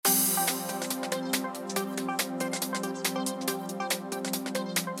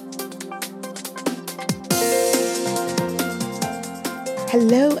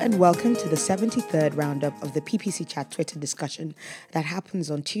Hello and welcome to the 73rd roundup of the PPC Chat Twitter discussion that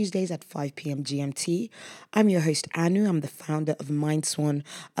happens on Tuesdays at 5 p.m. GMT. I'm your host, Anu. I'm the founder of MindSwan,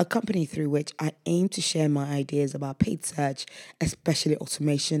 a company through which I aim to share my ideas about paid search, especially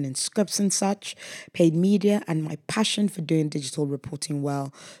automation and scripts and such, paid media, and my passion for doing digital reporting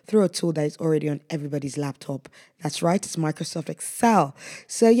well through a tool that is already on everybody's laptop. That's right, it's Microsoft Excel.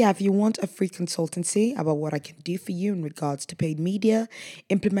 So yeah, if you want a free consultancy about what I can do for you in regards to paid media,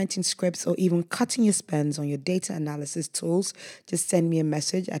 implementing scripts, or even cutting your spends on your data analysis tools, just send me a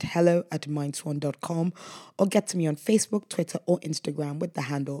message at hello@mindswan.com or get to me on Facebook, Twitter, or Instagram with the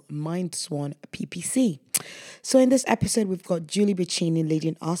handle MindSwanPPC. So in this episode, we've got Julie Bicini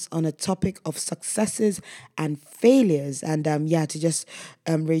leading us on a topic of successes and failures. And to just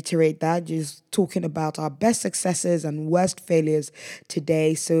reiterate that, just talking about our best successes and worst failures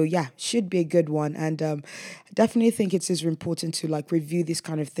today. So yeah, should be a good one. And definitely think it's just important to review these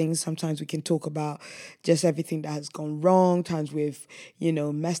kind of things. Sometimes we can talk about just everything that has gone wrong. Times we've,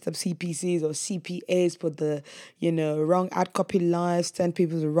 messed up CPCs or CPAs, put the, wrong ad copy live, send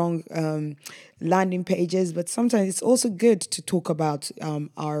people the wrong landing pages. But sometimes it's also good to talk about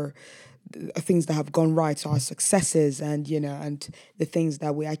our things that have gone right, our successes, and and the things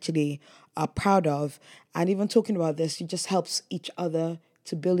that we actually are proud of. And even talking about this, it just helps each other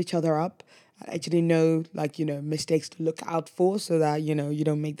to build each other up. Actually know mistakes to look out for so that you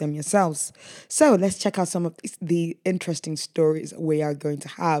don't make them yourselves. So let's check out some of the interesting stories we are going to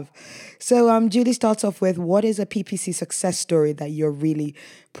have. So Julie starts off with, what is a PPC success story that you're really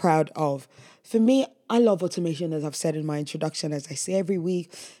proud of? For me, I love automation, as I've said in my introduction, as I say every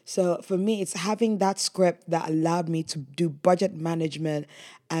week. So for me, it's having that script that allowed me to do budget management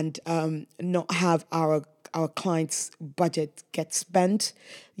and not have our client's budget get spent,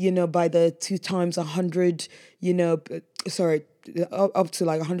 by the 2 times 100, up to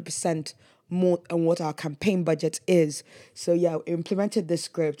 100% more on what our campaign budget is. So yeah, we implemented this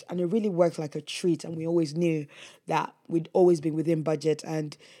script and it really worked like a treat. And we always knew that we'd always been within budget,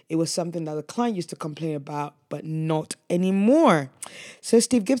 and it was something that the client used to complain about, but not anymore. So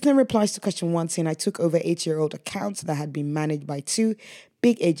Steve Gibson replies to question one saying, I took over 8-year-old accounts that had been managed by two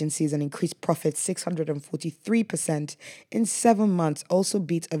big agencies and increased profits 643% in 7 months. Also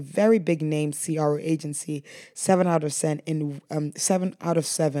beat a very big name CRO agency 7 out of 7 in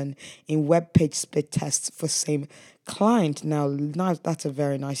web page split tests for same client. Now that's a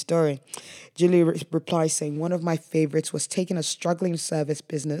very nice story. Julie replies saying, one of my favorites was taking a struggling service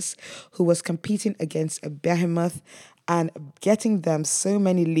business who was competing against a behemoth and getting them so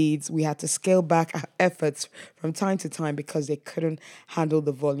many leads, we had to scale back our efforts from time to time because they couldn't handle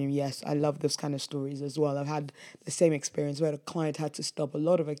the volume. Yes, I love those kind of stories as well. I've had the same experience where the client had to stop a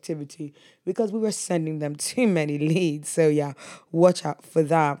lot of activity because we were sending them too many leads. So yeah, watch out for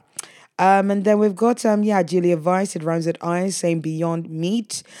that. And then we've got, Julia Vice, it rhymes with I, saying Beyond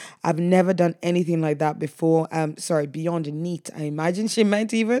Meat. I've never done anything like that before. Beyond Neat, I imagine she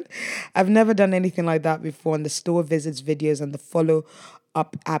meant even. I've never done anything like that before. And the store visits videos and the follow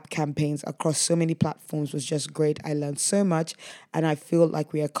up app campaigns across so many platforms was just great. I learned so much and I feel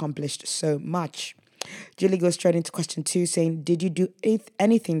like we accomplished so much. Julie goes straight into question 2, saying, did you do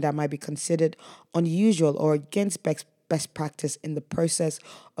anything that might be considered unusual or against best practice in the process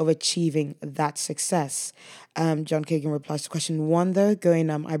of achieving that success? John Kagan replies to question 1, though, going,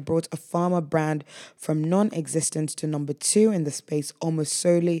 I brought a pharma brand from non-existent to number 2 in the space almost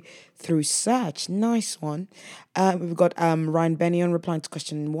solely through search. Nice one. We've got Ryan Bennion replying to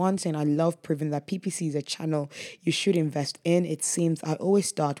question 1, saying, I love proving that PPC is a channel you should invest in. It seems I always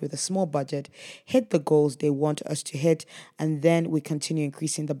start with a small budget, hit the goals they want us to hit, and then we continue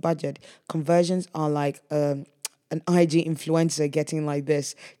increasing the budget. Conversions are like an IG influencer getting like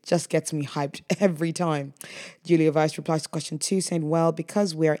this just gets me hyped every time. Julia Vice replies to question 2 saying, well,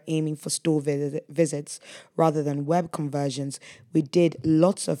 because we are aiming for store visits rather than web conversions, we did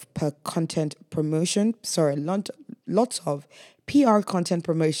lots of lots of PR content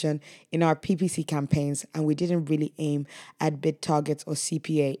promotion in our PPC campaigns, and we didn't really aim at bid targets or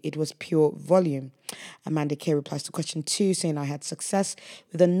CPA. It was pure volume. Amanda K replies to question 2 saying, I had success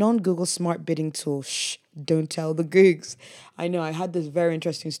with a non-Google smart bidding tool. Shh, don't tell the Googs. I know I had this very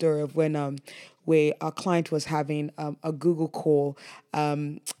interesting story of when where our client was having a Google call,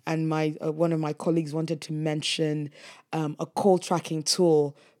 and my one of my colleagues wanted to mention a call tracking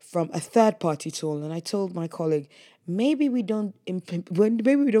tool from a third-party tool, and I told my colleague, maybe we don't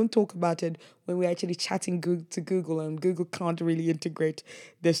talk about it when we're actually chatting to Google, and Google can't really integrate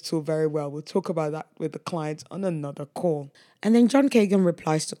this tool very well. We'll talk about that with the clients on another call. And then John Kagan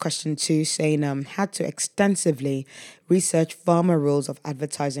replies to question 2 saying, had to extensively Research farmer rules of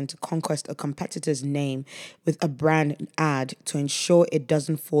advertising to conquest a competitor's name with a brand ad to ensure it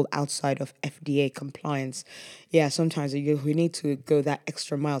doesn't fall outside of FDA compliance. Yeah, sometimes we need to go that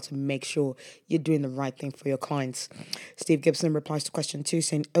extra mile to make sure you're doing the right thing for your clients. Steve Gibson replies to question two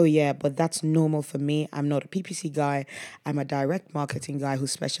saying, "Oh, yeah, but that's normal for me. I'm not a PPC guy. I'm a direct marketing guy who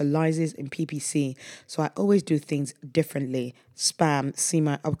specializes in PPC. So I always do things differently. Spam, see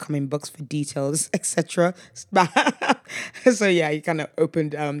my upcoming books for details, etc." Spam. So yeah, he kind of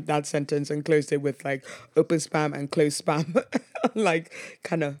opened that sentence and closed it with like open spam and close spam, like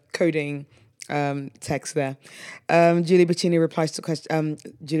kind of coding text there. Julie Bacchini replies to question.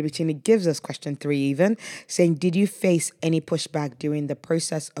 Julie Bacchini gives us question three, even saying, "Did you face any pushback during the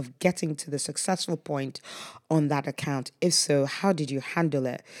process of getting to the successful point on that account? If so, how did you handle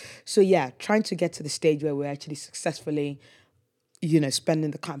it?" So yeah, trying to get to the stage where we're actually successfully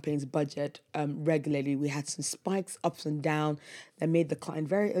spending the campaign's budget regularly. We had some spikes, ups and down, that made the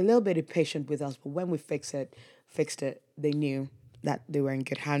client a little bit impatient with us. But when we fixed it, they knew that they were in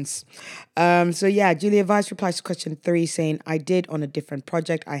good hands. So yeah, Julia Vice replies to question three saying, "I did on a different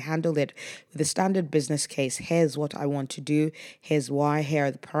project. I handled it with a standard business case. Here's what I want to do. Here's why. Here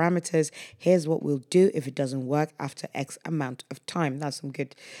are the parameters. Here's what we'll do if it doesn't work after X amount of time." That's some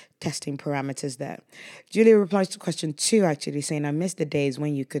good testing parameters there. Julia replies to question two, actually saying, "I miss the days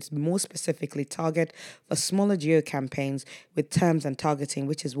when you could more specifically target for smaller geo campaigns with terms and targeting,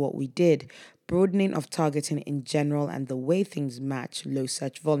 which is what we did. Broadening of targeting in general and the way things match low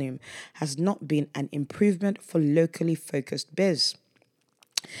search volume has not been an improvement for locally focused biz."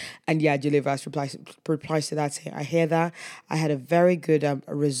 And yeah, Julia Vass replies to that saying, "I hear that. I had a very good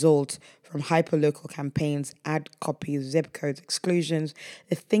result from hyperlocal campaigns, ad copies, zip codes, exclusions.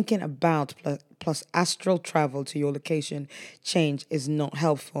 The thinking about plus astral travel to your location change is not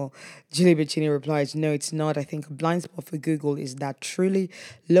helpful." Julie Bacchini replies, "No, it's not. I think a blind spot for Google is that truly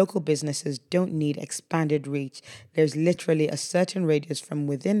local businesses don't need expanded reach. There's literally a certain radius from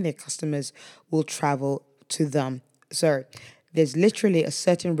within their customers will travel to them. Sorry. There's literally a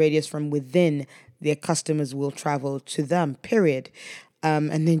certain radius from within their customers will travel to them, period."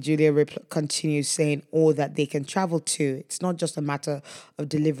 And then Julia continues saying, "Or that they can travel to. It's not just a matter of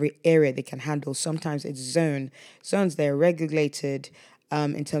delivery area they can handle. Sometimes it's zones that are regulated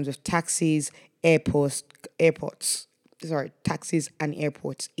in terms of taxis and airports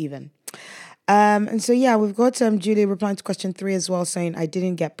even." And so, yeah, we've got Julia replying to question three as well, saying, "I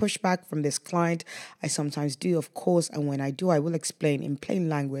didn't get pushback from this client. I sometimes do, of course. And when I do, I will explain in plain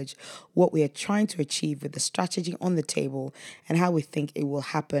language what we are trying to achieve with the strategy on the table and how we think it will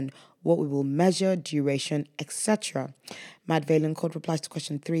happen, what we will measure, duration, etc." Matt Valencourt replies to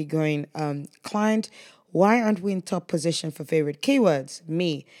question three, going, "Client, why aren't we in top position for favorite keywords?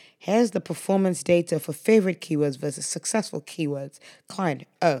 Me, here's the performance data for favorite keywords versus successful keywords." Client,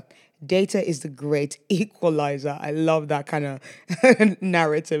 "Oh, data is the great equalizer." I love that kind of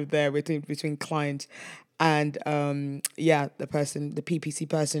narrative there between client and the PPC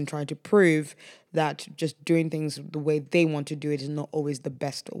person trying to prove that just doing things the way they want to do it is not always the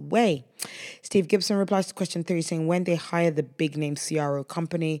best way. Steve Gibson replies to question three saying, "When they hired the big name CRO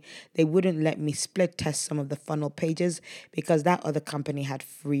company, they wouldn't let me split test some of the funnel pages because that other company had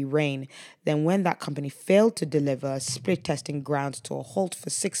free reign. Then when that company failed to deliver, split testing ground to a halt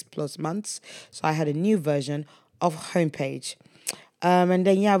for 6+ months. So I had a new version of homepage." And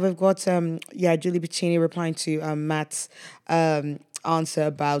then we've got Julie Bacchini replying to Matt's answer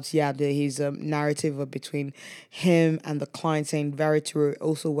about his narrative between him and the client, saying very true. It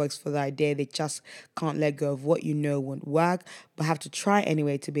also works for the idea they just can't let go of what won't work, but have to try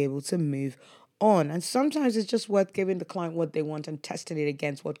anyway to be able to move on. And sometimes it's just worth giving the client what they want and testing it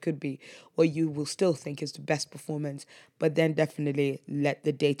against what could be what you will still think is the best performance, but then definitely let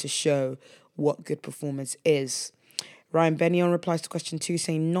the data show what good performance is. Ryan Bennion replies to question two,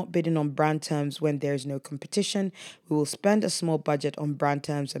 saying, "Not bidding on brand terms when there is no competition. We will spend a small budget on brand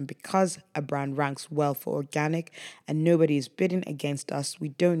terms, and because a brand ranks well for organic and nobody is bidding against us, we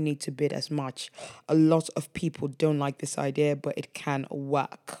don't need to bid as much. A lot of people don't like this idea, but it can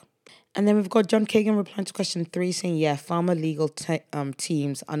work." And then we've got John Kagan replying to question three, saying, "Yeah, farmer legal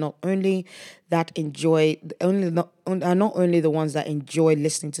teams are not only not only the ones that enjoy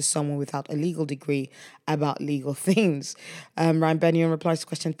listening to someone without a legal degree about legal things." Ryan Bennion replies to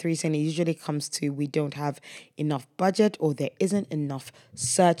question three, saying, "It usually comes to we don't have enough budget or there isn't enough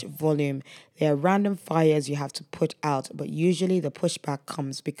search volume. There are random fires you have to put out, but usually the pushback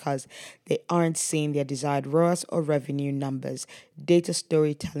comes because they aren't seeing their desired ROAS or revenue numbers. Data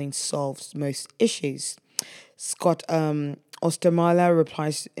storytelling solves most issues." Scott Ostermala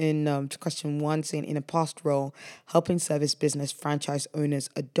replies to question one, saying, in a past role, helping service business franchise owners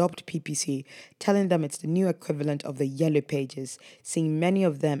adopt PPC, telling them it's the new equivalent of the yellow pages, seeing many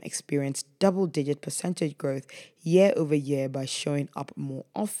of them experience double-digit percentage growth year over year by showing up more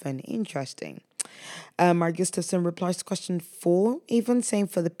often. Interesting. Mark Gustafson replies to question four, even saying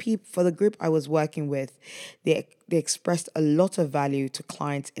for the group I was working with, they expressed a lot of value to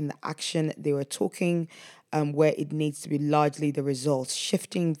clients in the action they were talking, where it needs to be largely the results.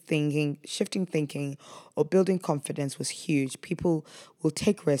 Shifting thinking, or building confidence was huge. People will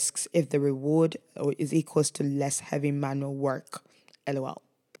take risks if the reward is equals to less heavy manual work. LOL.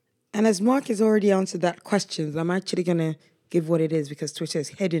 And as Mark has already answered that question, I'm actually going to give what it is because Twitter is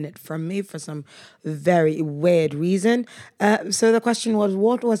hiding it from me for some very weird reason. So the question was,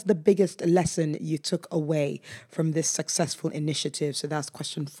 what was the biggest lesson you took away from this successful initiative? So that's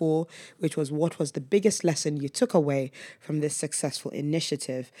question four, which was, what was the biggest lesson you took away from this successful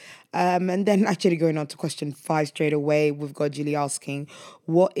initiative? And then actually going on to question five straight away, we've got Julie asking,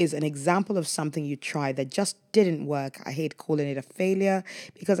 what is an example of something you tried that just didn't work? I hate calling it a failure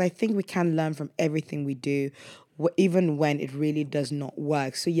because I think we can learn from everything we do, even when it really does not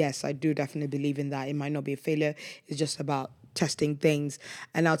work. So yes, I do definitely believe in that. It might not be a failure. It's just about testing things.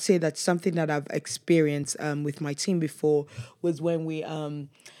 And I'd say that something that I've experienced with my team before was when we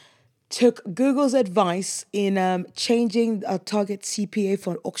took Google's advice in changing our target CPA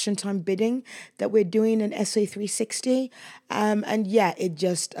for auction time bidding that we're doing in SA360. And yeah, it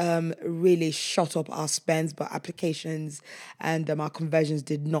just really shot up our spends, but applications and our conversions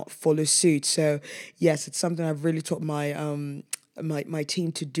did not follow suit. So yes, it's something I've really taught my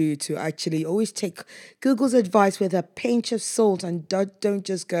team to do, to actually always take Google's advice with a pinch of salt and don't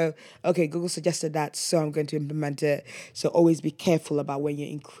just go, okay, Google suggested that, so I'm going to implement it. So always be careful about when you're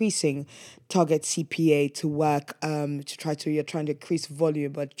increasing target CPA to work you're trying to increase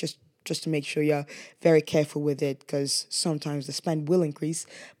volume, but just to make sure you're very careful with it, because sometimes the spend will increase,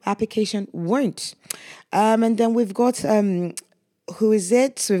 but application won't. And then we've got who is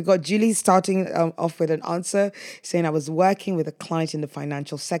it? So we've got Julie starting off with an answer saying, I was working with a client in the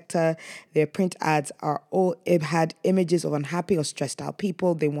financial sector. Their print ads it had images of unhappy or stressed out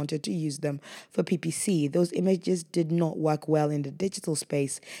people. They wanted to use them for PPC. Those images did not work well in the digital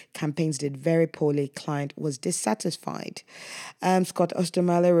space. Campaigns did very poorly. Client was dissatisfied. Scott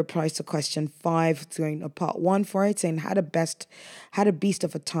Ostermaier replies to question five, doing a part one for it, saying, had a beast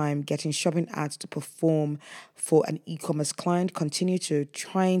of a time getting shopping ads to perform for an e-commerce client, continue to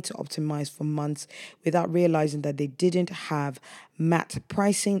trying to optimize for months without realizing that they didn't have MAT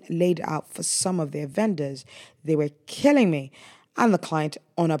pricing laid out for some of their vendors. They were killing me and the client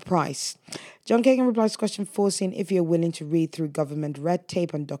on a price. John Kagan replies to question four, saying, if you're willing to read through government red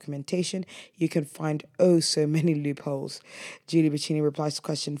tape and documentation, you can find so many loopholes. Julie Bacchini replies to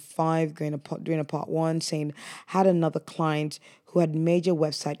question five, doing a part one, saying, had another client who had major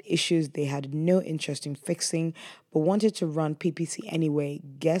website issues they had no interest in fixing, but wanted to run PPC anyway.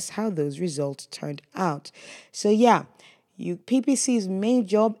 Guess how those results turned out? So yeah, PPC's main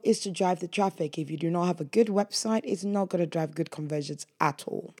job is to drive the traffic. If you do not have a good website, it's not going to drive good conversions at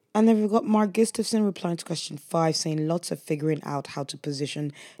all. And then we've got Mark Gustafson replying to question five, saying lots of figuring out how to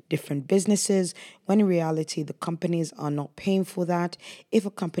position different businesses, when in reality the companies are not paying for that. If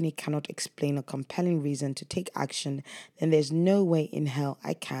a company cannot explain a compelling reason to take action, then there's no way in hell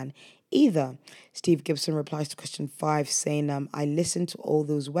I can either. Steve Gibson replies to question five, saying, I listened to all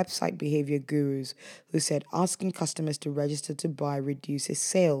those website behavior gurus who said asking customers to register to buy reduces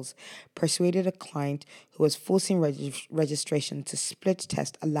sales. Persuaded a client who was forcing registration to split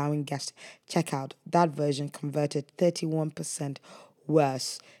test, allowing guest checkout. That version converted 31%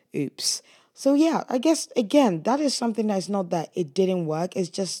 worse. Oops. So yeah, I guess, again, that is something that is not that it didn't work. It's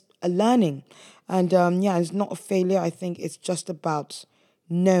just a learning. And yeah, it's not a failure. I think it's just about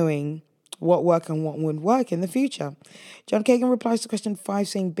knowing what work and what won't work in the future. John Kagan replies to question five,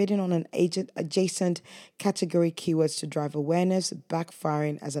 saying bidding on an adjacent category keywords to drive awareness,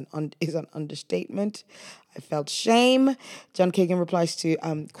 backfiring is an understatement. I felt shame. John Kagan replies to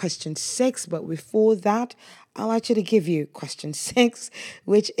question six, but before that, I'll actually give you question six,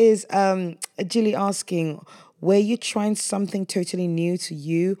 which is Julie asking, were you trying something totally new to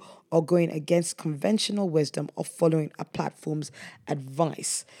you or going against conventional wisdom or following a platform's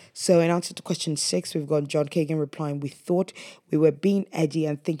advice? So in answer to question six, we've got John Kagan replying, we thought we were being edgy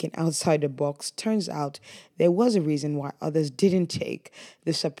and thinking outside the box. Turns out there was a reason why others didn't take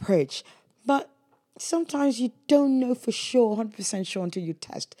this approach. But sometimes you don't know for sure, 100% sure until you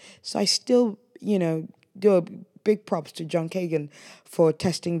test. So I still, do a big props to John Kagan for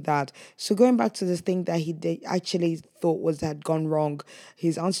testing that. So going back to the thing that he did, actually thought was had gone wrong,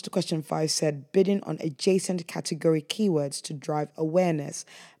 his answer to question 5 said bidding on adjacent category keywords to drive awareness.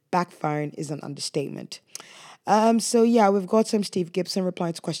 Backfiring is an understatement. So yeah, we've got some Steve Gibson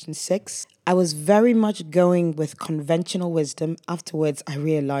replying to question 6. I was very much going with conventional wisdom. Afterwards, I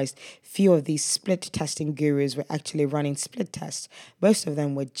realized few of these split testing gurus were actually running split tests. Most of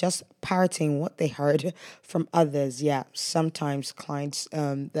them were just parroting what they heard from others. Yeah, sometimes clients,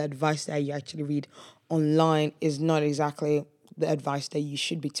 the advice that you actually read online is not exactly the advice that you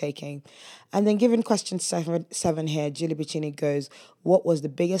should be taking. And then given question seven here, Julie Bicini goes, what was the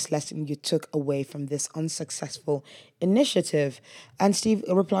biggest lesson you took away from this unsuccessful initiative? And Steve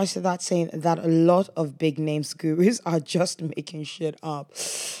replies to that saying that a lot of big names gurus are just making shit up.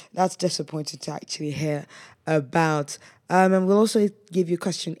 That's disappointing to actually hear about. And we'll also give you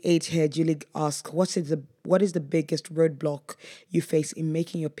question 8 here. Julie asks, what is the biggest roadblock you face in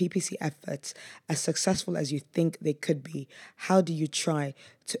making your PPC efforts as successful as you think they could be? How do you try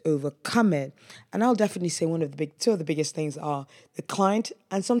to overcome it? And I'll definitely say two of the biggest things are the client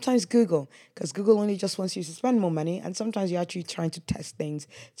and sometimes Google, because Google only just wants you to spend more money, and sometimes you're actually trying to test things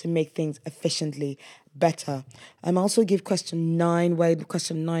to make things efficiently better. Also give question 9, where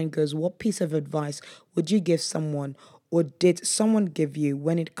question 9 goes, what piece of advice would you give someone, or did someone give you,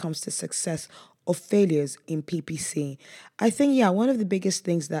 when it comes to success or failures in PPC? I think, yeah, one of the biggest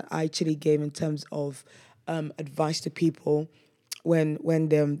things that I actually gave in terms of advice to people when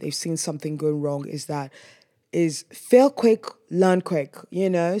they've seen something going wrong is fail quick, learn quick,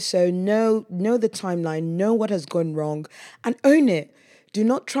 So know the timeline, know what has gone wrong, and own it. Do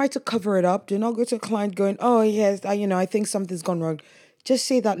not try to cover it up. Do not go to a client going, oh, yes, I think something's gone wrong. Just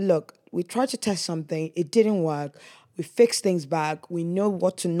say that, look, we tried to test something, it didn't work. We fix things back. We know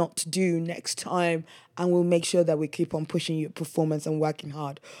what to not to do next time, and we'll make sure that we keep on pushing your performance and working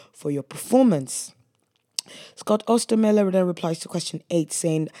hard for your performance. Scott Ostermiller then replies to question 8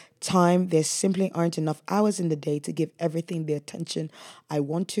 saying, time, there simply aren't enough hours in the day to give everything the attention I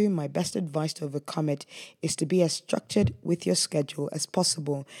want to. My best advice to overcome it is to be as structured with your schedule as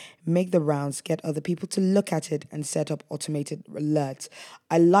possible. Make the rounds, get other people to look at it, and set up automated alerts.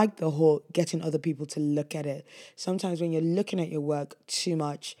 I like the whole getting other people to look at it. Sometimes when you're looking at your work too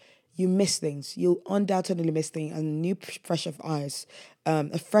much, you miss things. You'll undoubtedly miss things, and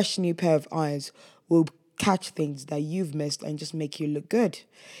a fresh new pair of eyes will catch things that you've missed and just make you look good.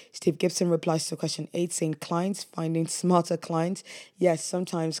 Steve Gibson replies to question 8 saying, clients, finding smarter clients. Yes,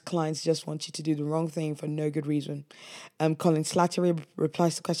 sometimes clients just want you to do the wrong thing for no good reason. Colin Slattery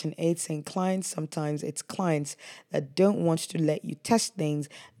replies to question 8 saying, clients, sometimes it's clients that don't want to let you test things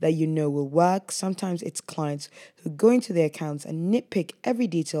that you know will work. Sometimes it's clients who go into their accounts and nitpick every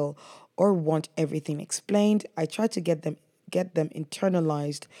detail or want everything explained. I try to get them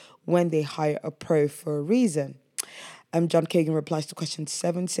internalized when they hire a pro for a reason. John Kagan replies to question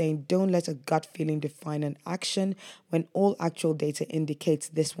 7 saying, don't let a gut feeling define an action when all actual data indicates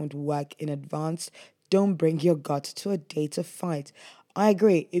this won't work in advance. Don't bring your gut to a data fight. I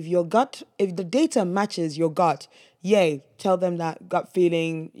agree. If the data matches your gut, yay, tell them that gut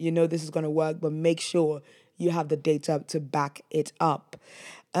feeling, this is going to work, but make sure you have the data to back it up.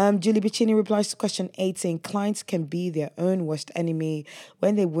 Julie Bicini replies to question 8 saying, clients can be their own worst enemy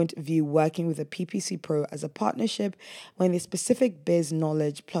when they won't view working with a PPC pro as a partnership, when the specific biz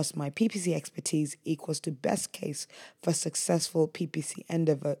knowledge plus my PPC expertise equals to best case for successful PPC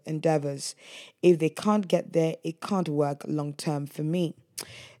endeavors. If they can't get there, it can't work long term for me.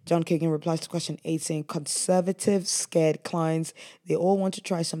 John Kagan replies to question 8 saying, conservative, scared clients, they all want to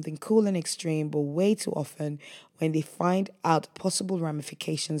try something cool and extreme, but way too often when they find out possible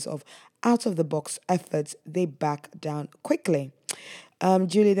ramifications of out-of-the-box efforts, they back down quickly.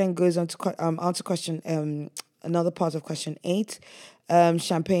 Julie then goes on to answer another part of question 8.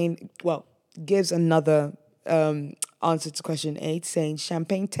 Gives another answer to question 8 saying,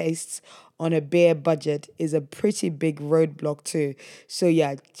 champagne tastes on a beer budget is a pretty big roadblock too. So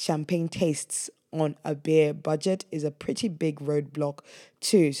yeah, champagne tastes on a beer budget is a pretty big roadblock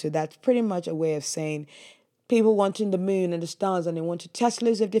too. So that's pretty much a way of saying people wanting the moon and the stars, and they want to test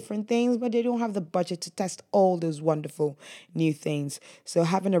loads of different things, but they don't have the budget to test all those wonderful new things. So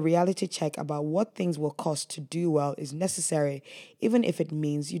having a reality check about what things will cost to do well is necessary, even if it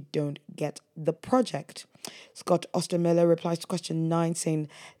means you don't get the project. Scott Ostermiller replies to question 9 saying,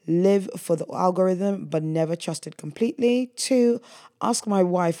 live for the algorithm but never trust it completely. 2, ask my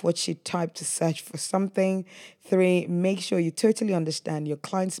wife what she typed to search for something. 3, make sure you totally understand your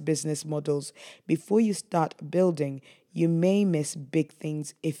client's business models before you start building You may miss big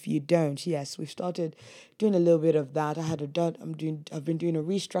things if you don't. Yes, we've started doing a little bit of that. I've been doing a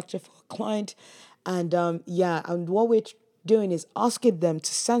restructure for a client, and and what we're doing is asking them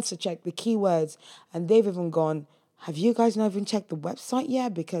to censor check the keywords, and they've even gone, have you guys not even checked the website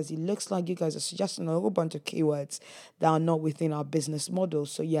yet? Because it looks like you guys are suggesting a whole bunch of keywords that are not within our business model.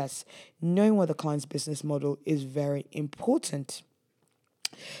 So yes, knowing what the client's business model is very important.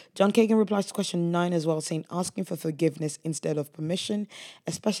 John Kagan replies to question 9 as well, saying asking for forgiveness instead of permission,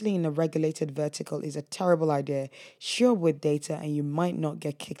 especially in a regulated vertical, is a terrible idea. Sure with data and you might not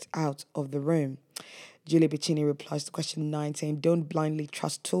get kicked out of the room. Julie Piccini replies to question 9, saying don't blindly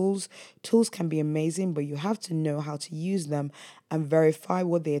trust tools. Tools can be amazing, but you have to know how to use them and verify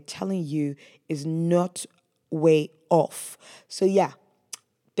what they are telling you is not way off. So yeah,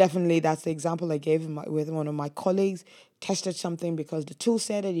 definitely that's the example I gave with one of my colleagues. Tested something because the tool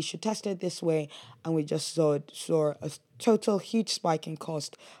said it, you should test it this way, and we just saw a total huge spike in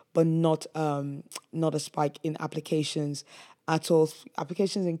cost, but not a spike in applications at all.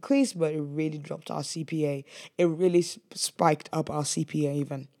 Applications increased, but it really dropped our CPA. It really spiked up our CPA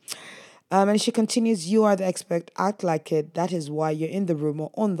even. And she continues, you are the expert, act like it. That is why you're in the room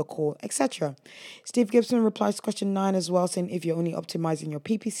or on the call, etc. Steve Gibson replies to question 9 as well, saying if you're only optimizing your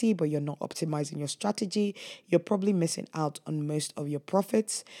PPC, but you're not optimizing your strategy, you're probably missing out on most of your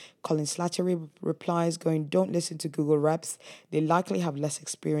profits. Colin Slattery replies, going, don't listen to Google reps. They likely have less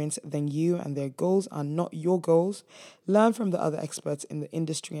experience than you and their goals are not your goals. Learn from the other experts in the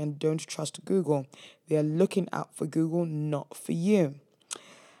industry and don't trust Google. They are looking out for Google, not for you.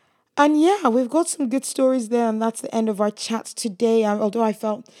 And yeah, we've got some good stories there, and that's the end of our chat today. Although I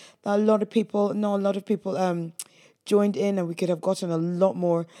felt that a lot of people joined in, and we could have gotten a lot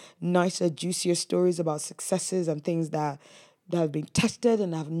more nicer, juicier stories about successes and things that have been tested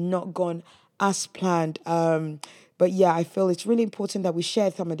and have not gone as planned. But yeah, I feel it's really important that we share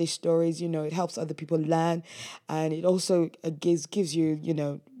some of these stories. You know, it helps other people learn, and it also gives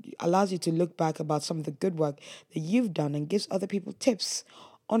you, allows you to look back about some of the good work that you've done and gives other people tips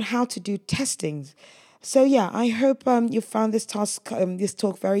on how to do testings. So yeah, I hope you found this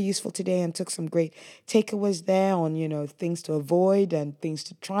talk very useful today and took some great takeaways there on things to avoid and things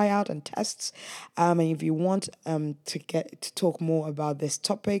to try out and tests. And if you want to talk more about this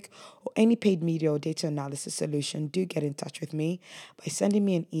topic or any paid media or data analysis solution, do get in touch with me by sending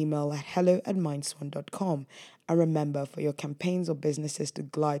me an email at hello@mindswan.com. And remember, for your campaigns or businesses to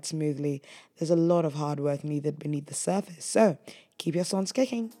glide smoothly, there's a lot of hard work needed beneath the surface. So keep your swans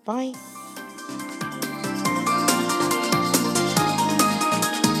kicking. Bye.